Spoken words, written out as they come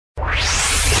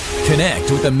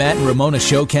Connect with the Matt and Ramona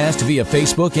Showcast via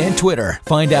Facebook and Twitter.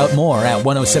 Find out more at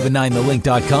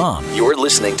 1079thelink.com. You're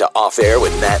listening to Off Air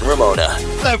with Matt and Ramona.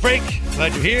 Hello, Frank.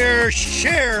 Glad you're here.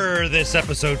 Share this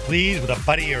episode, please, with a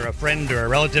buddy or a friend or a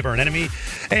relative or an enemy.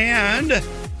 And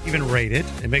even rate it.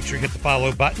 And make sure you hit the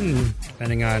follow button,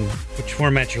 depending on which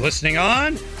format you're listening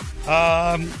on.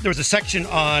 There was a section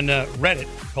on Reddit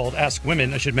called Ask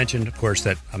Women. I should mention, of course,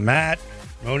 that I'm Matt,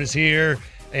 Ramona's here,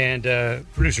 and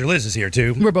producer Liz is here,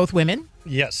 too. We're both women.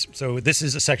 Yes. So this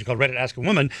is a section called Reddit Ask a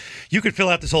Woman. You could fill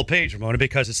out this whole page, Ramona,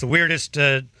 because it's the weirdest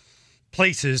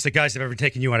places that guys have ever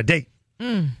taken you on a date.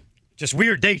 Just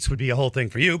weird dates would be a whole thing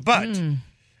for you, but...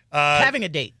 Having a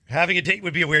date. Having a date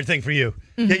would be a weird thing for you.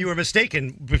 Yeah, you were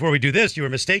mistaken. Before we do this, you were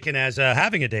mistaken as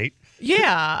having a date.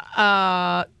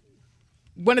 Yeah.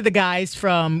 One of the guys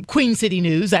from Queen City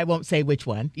News, I won't say which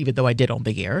one, even though I did on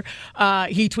the air,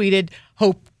 he tweeted,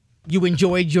 "Hope you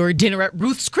enjoyed your dinner at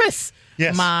Ruth's Chris.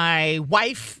 Yes. My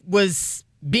wife was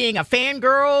being a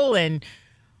fangirl, and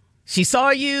she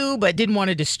saw you but didn't want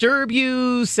to disturb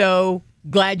you, so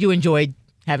glad you enjoyed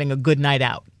having a good night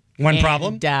out."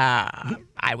 Problem?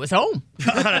 I was home.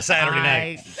 On a Saturday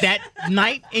night. That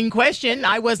night in question,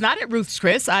 I was not at Ruth's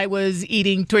Chris. I was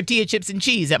eating tortilla chips and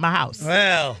cheese at my house.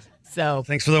 Well, so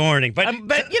thanks for the warning. But I'm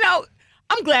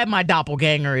glad my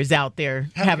doppelganger is out there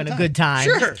having a good time.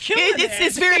 Sure.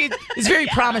 It's very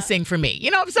promising for me.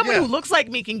 If someone who looks like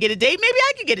me can get a date, maybe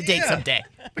I can get a date someday.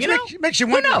 Makes you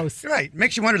wonder. Who knows? Right.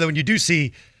 Makes you wonder, though, when you do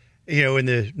see, in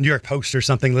the New York Post or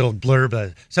something, little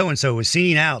blurb, so-and-so was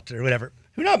seen out or whatever.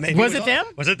 Who knows? Maybe Was it them?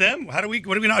 Was it them? What do we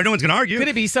know? No one's going to argue. Could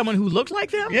it be someone who looked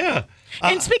like them? Yeah.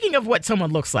 And speaking of what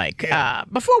someone looks like,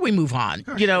 before we move on,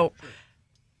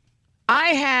 I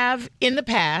have in the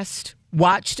past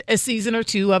watched a season or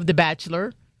two of The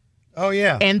Bachelor. Oh,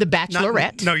 yeah. And The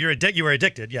Bachelorette. You were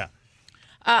addicted, yeah.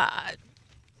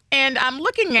 And I'm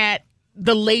looking at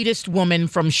the latest woman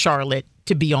from Charlotte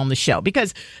to be on the show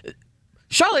because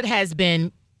Charlotte has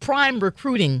been prime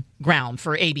recruiting ground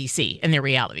for ABC and their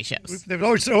reality shows.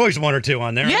 There's always one or two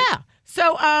on there. Yeah.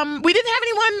 So we didn't have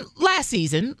anyone last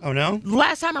season. Oh, no?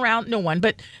 Last time around, no one.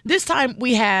 But this time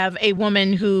we have a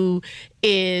woman who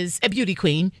is a beauty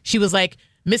queen. She was like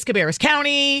Miss Cabarrus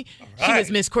County. Right. She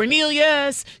was Miss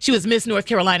Cornelius. She was Miss North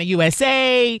Carolina,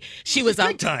 USA. She was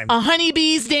a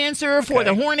honeybees dancer for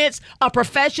the Hornets, a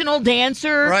professional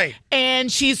dancer. Right.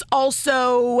 And she's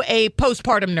also a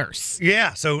postpartum nurse.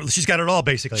 Yeah, so she's got it all,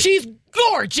 basically. She's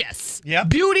gorgeous. Yeah.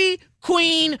 Beauty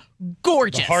queen,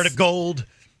 gorgeous. The heart of gold.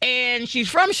 And she's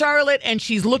from Charlotte, and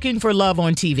she's looking for love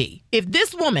on TV. If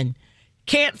this woman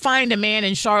can't find a man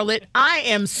in Charlotte, I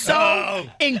am so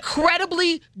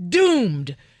incredibly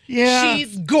doomed. Yeah.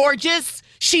 She's gorgeous.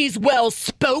 She's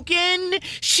well-spoken.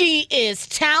 She is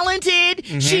talented.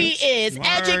 Mm-hmm. She is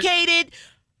educated.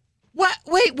 What?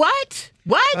 Wait, what?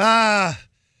 What?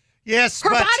 Yes, Her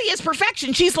body is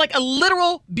perfection. She's like a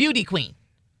literal beauty queen.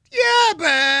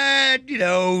 Yeah,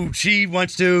 but, she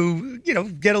wants to,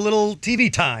 get a little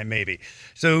TV time, maybe.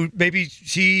 So maybe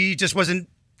she just wasn't.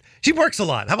 She works a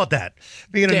lot. How about that?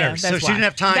 Being a nurse. So she didn't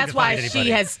have time to find anybody. That's why she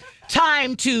has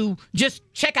time to just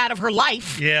check out of her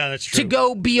life. Yeah, that's true. To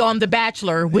go be on The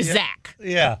Bachelor with Zach.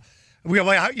 Yeah.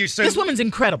 This woman's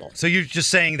incredible. So you're just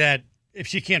saying that if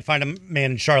she can't find a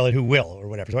man in Charlotte, who will, or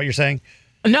whatever. Is what you're saying?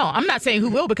 No, I'm not saying who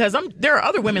will because there are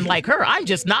other women like her. I'm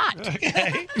just not.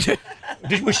 Okay.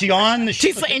 Was she on the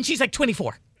show? She's like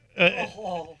 24.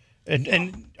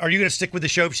 And are you going to stick with the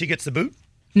show if she gets the boot?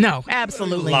 No,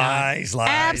 absolutely lies, not.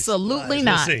 Absolutely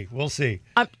lies. not. We'll see.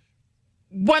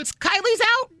 Once Kylie's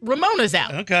out, Ramona's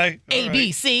out. Okay.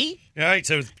 ABC. All right.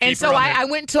 So I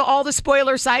went to all the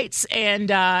spoiler sites, and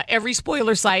every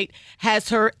spoiler site has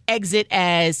her exit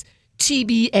as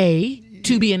TBA,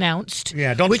 to be announced.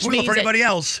 Yeah, don't spoil for anybody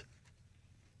else.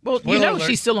 Well, spoiler alert.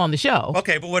 She's still on the show.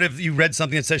 Okay, but what if you read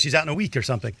something that says she's out in a week or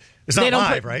something? It's not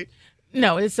live, right?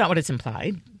 No, it's not what it's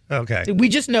implied. Okay. We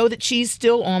just know that she's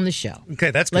still on the show.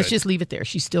 Okay, that's good. Let's just leave it there.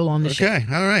 She's still on the show. Okay,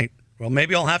 all right. Well,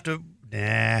 maybe I'll have to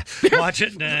watch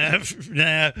it. Nah.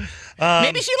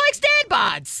 Maybe she likes dad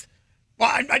bods. Well,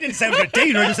 I didn't say I was going to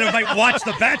date her. I just said I might watch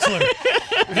The Bachelor.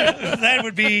 That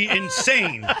would be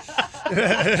insane.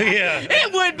 Yeah.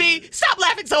 It would be. Stop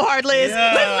laughing so hard, Liz.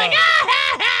 Yeah. Liz is like,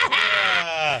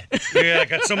 ah. Yeah, I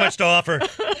got so much to offer.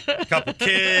 A couple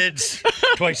kids,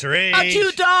 twice her age. A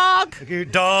cute dog. A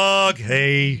cute dog.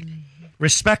 Hey,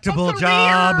 respectable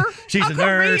job. She's a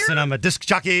nurse, and I'm a disc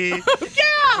jockey.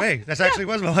 Yeah. Hey, that actually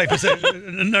was my wife. Is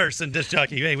a nurse and disc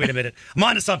jockey. Hey, wait a minute. I'm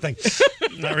on to something.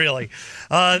 Not really.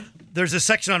 There's a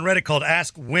section on Reddit called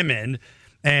Ask Women.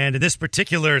 And in this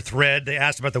particular thread, they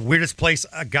asked about the weirdest place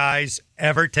a guy's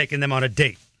ever taken them on a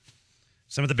date.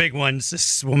 Some of the big ones.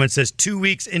 This woman says 2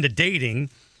 weeks into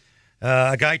dating,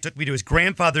 a guy took me to his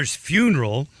grandfather's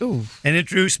funeral and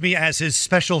introduced me as his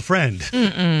special friend.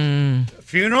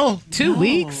 Funeral? 2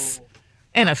 weeks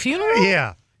and a funeral?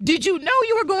 Yeah. Did you know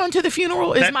you were going to the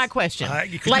funeral is my question.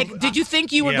 Did you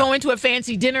think you were going to a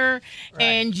fancy dinner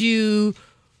and you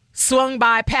swung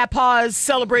by Papa's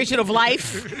celebration of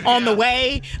life on the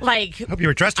way? Like, hope you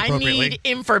were dressed appropriately. I need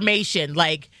information.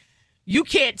 Like, you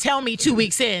can't tell me 2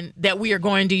 weeks in that we are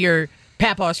going to your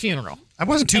Papa's funeral. I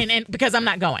wasn't too... And because I'm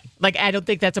not going. Like, I don't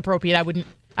think that's appropriate. I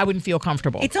wouldn't feel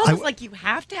comfortable. It's almost like you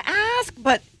have to ask,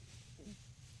 but...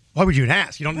 Why would you even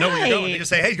ask? You don't know where you're going. You just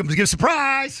say, hey, give a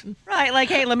surprise. Right, like,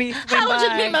 hey, let me swing How was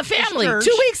it meet my family? 2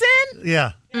 weeks in?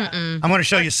 Yeah. I'm going to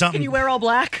show you something. Can you wear all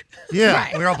black? Yeah,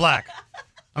 Right. we're all black.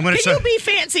 I'm going to Can you be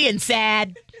fancy and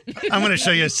sad? I'm going to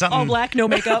show you something. All black, no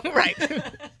makeup? Right.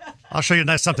 I'll show you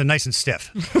something nice and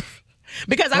stiff.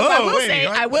 Because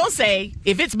I will say,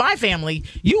 if it's my family,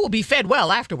 you will be fed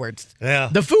well afterwards. Yeah.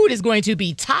 The food is going to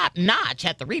be top notch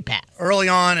at the repast. Early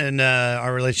on in my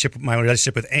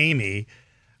relationship with Amy,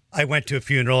 I went to a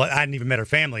funeral. I hadn't even met her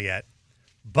family yet.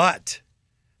 But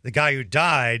the guy who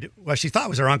died, well, she thought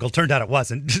was her uncle. Turned out it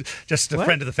wasn't. Just a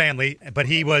friend of the family. But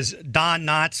he was Don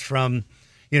Knotts from,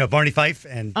 Barney Fife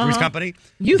and Three's Company.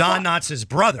 Don Knotts'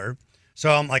 brother. So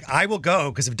I'm like, I will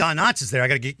go because if Don Knotts is there, I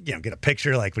got to get a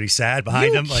picture like when he's sad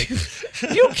behind him. Like,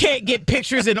 you can't get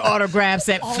pictures and autographs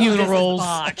at funerals.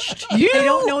 You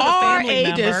don't know the are family a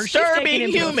member. disturbing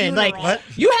human. Like,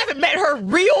 you haven't met her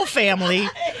real family,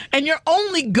 and you're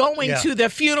only going to the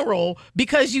funeral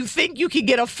because you think you can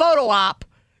get a photo op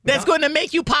that's going to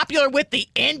make you popular with the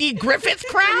Andy Griffith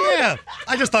crowd? Yeah.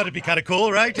 I just thought it'd be kind of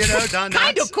cool, right? Don Knotts.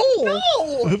 Kind of cool.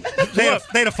 No. They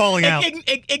had a falling out.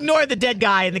 Ignore the dead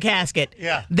guy in the casket.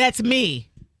 Yeah. That's me.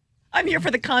 I'm here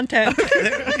for the content.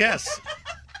 Yes.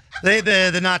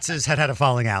 The Knottses had a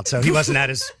falling out, so he wasn't at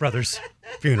his brother's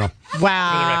funeral.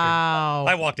 Wow.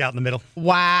 I walked out in the middle.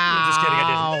 Wow. Just kidding,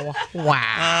 I didn't.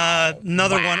 Wow.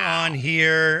 Another one on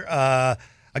here.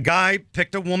 A guy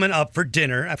picked a woman up for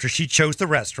dinner after she chose the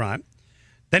restaurant.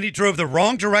 Then he drove the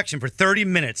wrong direction for 30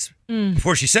 minutes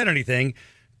before she said anything.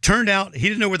 Turned out he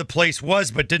didn't know where the place was,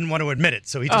 but didn't want to admit it.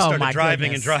 So he just started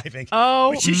driving and driving.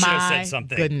 Oh, but she should have said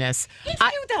something. Goodness. It's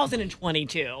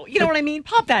 2022. You know what I mean?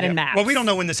 Pop that in maps. Well, we don't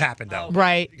know when this happened, though.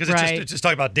 Right. Because it's just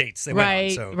talking about dates. They went on,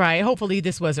 so. Right. Hopefully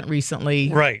this wasn't recently.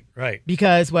 Right.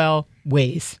 Because,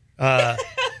 ways. A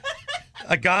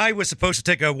guy was supposed to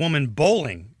take a woman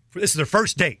bowling. This is their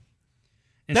first date.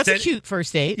 That's a cute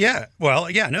first date. Yeah.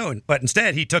 Well, yeah, no. But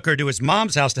instead, he took her to his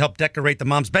mom's house to help decorate the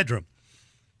mom's bedroom.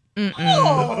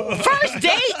 Oh, first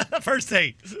date? First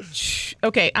date.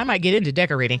 Okay, I might get into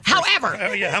decorating. However,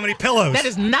 how many pillows? That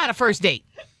is not a first date.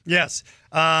 Yes.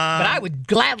 But I would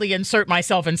gladly insert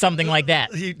myself in something like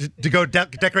that. To go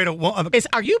decorate a...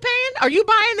 Are you paying? Are you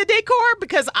buying the decor?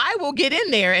 Because I will get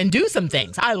in there and do some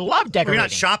things. I love decorating. You're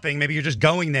not shopping. Maybe you're just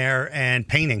going there and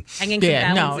painting. Hanging some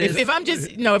balances.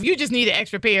 If you just need an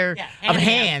extra pair of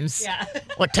hands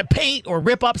like to paint or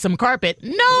rip up some carpet,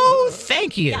 no,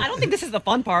 thank you. Yeah, I don't think this is the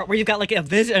fun part where you've got like a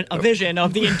vision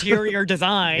of the interior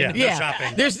design. No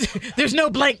shopping. There's no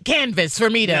blank canvas for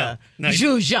me to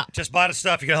zhuzh up. Just buy the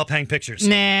stuff. You got to help hang pictures.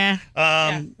 Nah.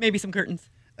 Maybe some curtains.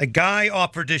 A guy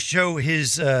offered to show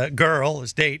his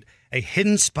his date, a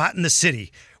hidden spot in the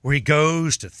city where he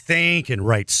goes to think and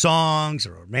write songs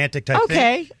or romantic type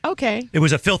thing. Okay. It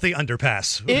was a filthy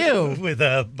underpass. Ew. With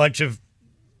a bunch of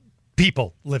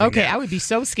people living there. I would be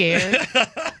so scared.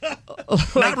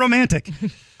 Not romantic.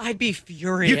 I'd be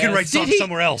furious. You can write songs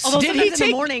somewhere else. Although in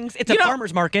the mornings, it's a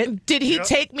farmer's market. Did he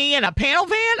take me in a panel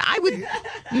van? I would.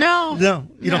 No. No.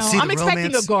 You don't see the I'm expecting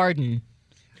romance. a garden.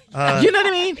 You know what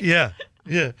I mean? Yeah.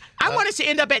 I want us to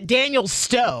end up at Daniel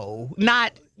Stowe,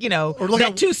 not, that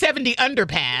 270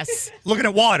 underpass. Looking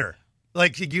at water.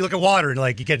 Like, you look at water and,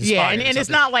 like, you get inspired. Yeah, and it's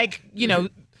not like,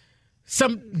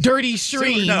 some dirty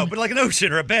stream. No, but like an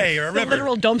ocean or a bay or a river. A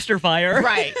literal dumpster fire.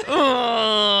 Right.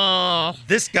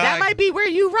 This guy. That might be where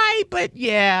you right, but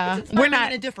yeah. We're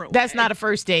not in a different way. That's not a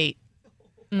first date.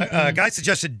 A guy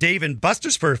suggested Dave and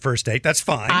Buster's for a first date. That's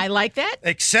fine. I like that.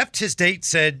 Except his date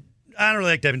said, I don't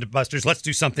really like Dave and Buster's. Let's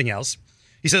do something else.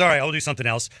 He said, all right, I'll do something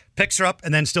else. Picks her up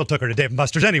and then still took her to Dave and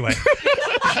Buster's anyway.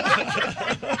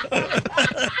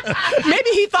 Maybe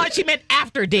he thought she meant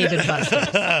after Dave and Buster's.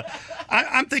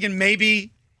 I'm thinking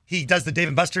maybe he does the Dave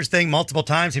and Buster's thing multiple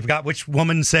times. He forgot which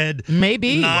woman said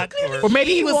maybe not. Or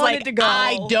maybe he was like, to go.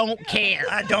 I don't care.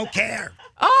 I don't care.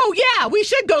 Oh, yeah, we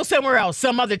should go somewhere else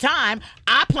some other time.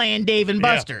 I plan Dave and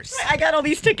Buster's. I got all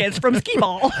these tickets from skee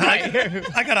ball.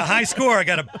 I got a high score. I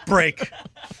got to break.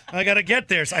 I got to get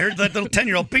there. So I heard that little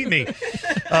 10-year-old beat me.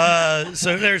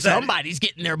 So there's that. Somebody's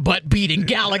getting their butt beat in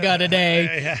Galaga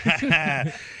today.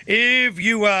 If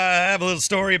you have a little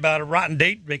story about a rotten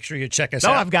date, make sure you check us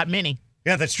out. Oh, I've got many.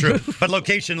 Yeah, that's true. But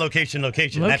location. Location.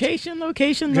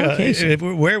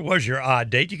 Where was your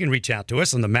odd date? You can reach out to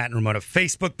us on the Matt and Ramona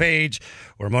Facebook page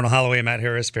or Ramona Holloway and Matt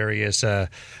Harris, various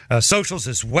socials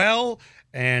as well.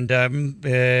 And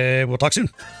we'll talk soon.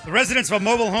 The residents of a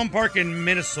mobile home park in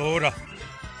Minnesota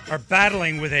are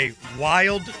battling with a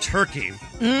wild turkey.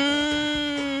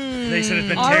 They said it's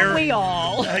been Aren't we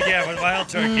all? Yeah, with wild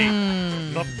turkey.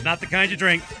 Nope, not the kind you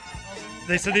drink.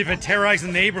 They said they've been terrorizing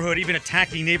the neighborhood, even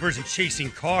attacking neighbors and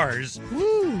chasing cars.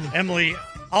 Emily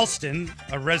Alston,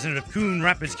 a resident of Coon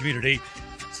Rapids community,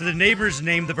 said the neighbors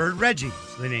named the bird Reggie,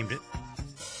 so they named it.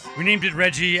 We named it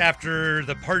Reggie after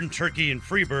the Pardoned Turkey in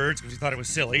Freebirds because we thought it was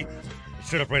silly. It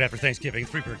showed up right after Thanksgiving.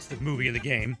 Freebirds, the movie and the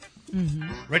game.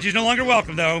 Reggie's no longer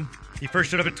welcome, though. He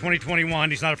first showed up in 2021.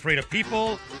 He's not afraid of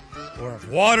people or of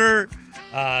water.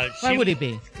 Why would he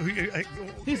be?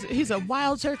 He's a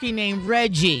wild turkey named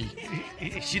Reggie.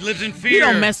 She lives in fear. You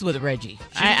don't mess with Reggie.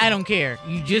 I don't care.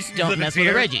 You just don't mess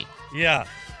with Reggie. Yeah.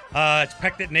 It's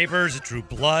pecked at neighbors. It drew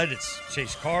blood. It's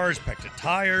chased cars, pecked at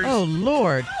tires. Oh,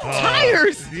 Lord.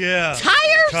 Tires? Yeah.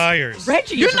 Tires? Tires.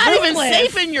 Reggie, You're not even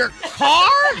safe in your car?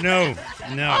 No.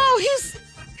 Oh,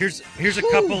 Here's a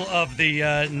couple of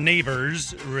the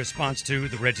neighbors' response to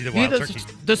the Reggie the Wild Turkey.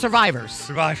 The survivors.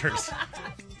 Survivors.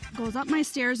 Goes up my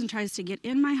stairs and tries to get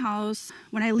in my house.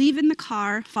 When I leave in the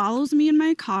car, follows me in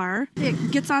my car.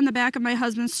 It gets on the back of my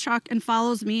husband's truck and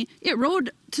follows me. It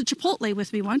rode to Chipotle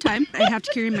with me one time. I have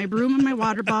to carry my broom and my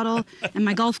water bottle and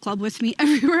my golf club with me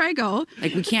everywhere I go.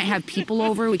 Like, we can't have people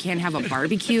over. We can't have a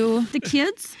barbecue. The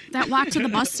kids that walk to the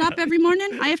bus stop every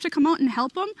morning, I have to come out and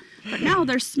help them. But now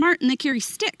they're smart and they carry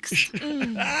sticks.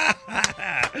 Reggie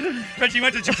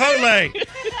went to Chipotle.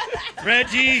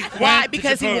 Reggie Why?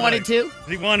 Because he wanted to?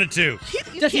 He wanted to.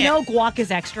 Does he know guac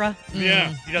is extra?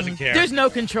 Yeah, he doesn't care. There's no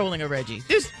controlling a Reggie.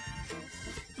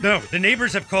 No, the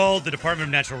neighbors have called the Department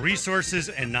of Natural Resources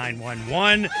and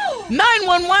 911.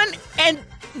 911 and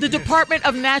the Department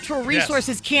of Natural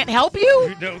Resources can't help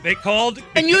you? No, they called.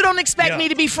 And you don't expect me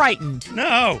to be frightened?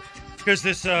 No, because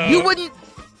this... You wouldn't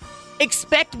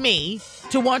expect me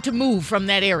to want to move from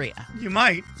that area. You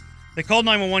might. They called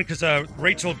 911 because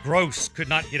Rachel Gross could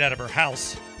not get out of her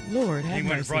house. Lord, have He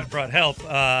went mercy. and brought help.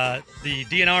 The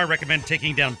DNR recommend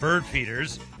taking down bird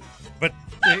feeders, but...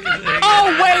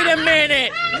 Oh, wait a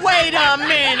minute. Wait a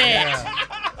minute.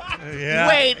 Yeah.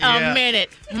 Wait a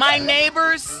minute. My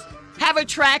neighbors have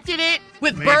attracted it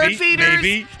with bird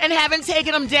feeders and haven't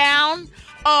taken them down?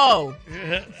 Oh.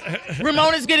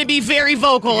 Ramona's going to be very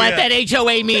vocal at that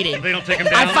HOA meeting. They don't take them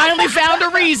down? I finally found a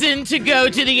reason to go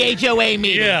to the HOA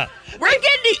meeting. Yeah. We're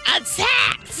getting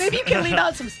attacked. Maybe you can leave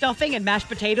out some stuffing and mashed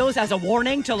potatoes as a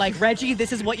warning to, like, Reggie,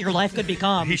 this is what your life could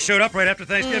become. He showed up right after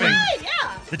Thanksgiving.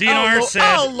 Yeah. The DNR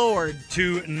said Lord.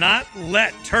 to not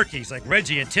let turkeys like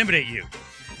Reggie intimidate you.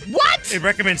 What? It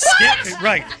recommends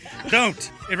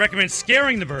Don't. It recommends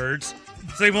scaring the birds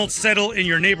so they won't settle in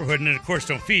your neighborhood and then, of course,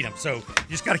 don't feed them. So you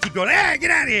just got to keep going, hey,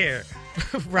 get out of here.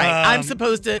 Right. I'm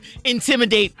supposed to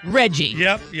intimidate Reggie.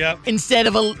 Yep. Instead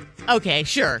of a... Okay,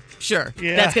 sure.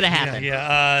 Yeah, that's going to happen.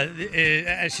 Yeah.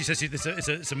 As she says,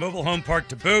 it's a mobile home park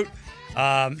to boot.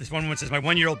 This one woman says, my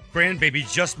 1-year-old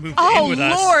grandbaby just moved in with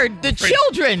us. Oh, Lord, the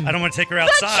children. I don't want to take her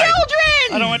outside. The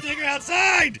children! I don't want to take her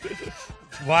outside.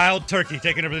 Wild turkey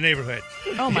taking over the neighborhood.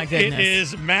 Oh, my goodness. It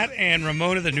is Matt and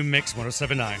Ramona, the new Mix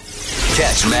 107.9.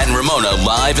 Catch Matt and Ramona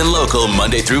live and local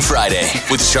Monday through Friday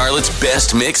with Charlotte's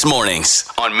Best Mix Mornings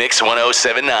on Mix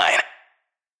 107.9.